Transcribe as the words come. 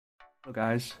Hello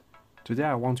guys, today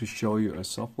I want to show you a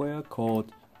software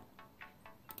called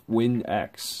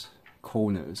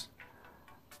WinXCorners.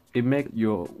 It makes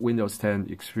your Windows 10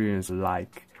 experience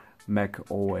like Mac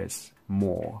OS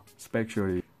more,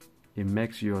 especially it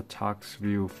makes your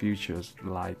TaskView features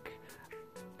like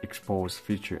expose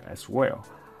feature as well.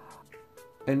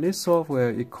 In this software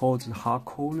it calls hard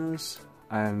corners,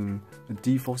 and the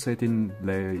default setting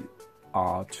there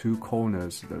are two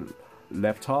corners, the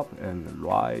left top and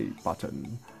right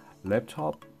button. Left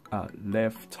top,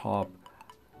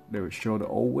 they will show the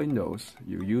old Windows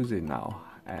you use it now,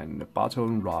 and the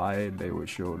bottom right they will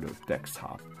show the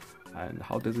desktop. And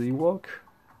how does it work?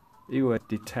 It will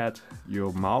detect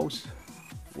your mouse.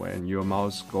 When your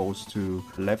mouse goes to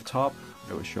left top,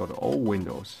 it will show the old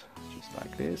Windows, just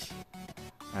like this.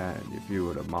 And if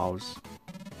the mouse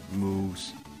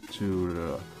moves to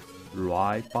the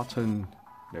right button,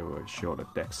 they will show the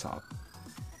desktop.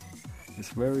 It's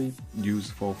very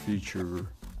useful feature,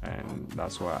 and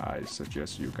that's why I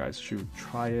suggest you guys should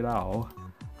try it out.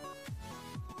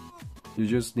 You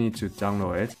just need to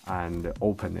download it and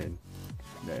open it.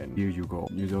 Then here you go.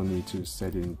 You don't need to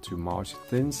set in too much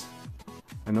things,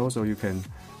 and also you can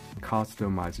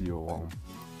customize your own.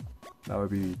 That will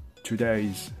be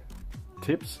today's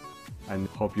tips, and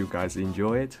hope you guys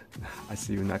enjoy it. I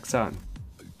see you next time.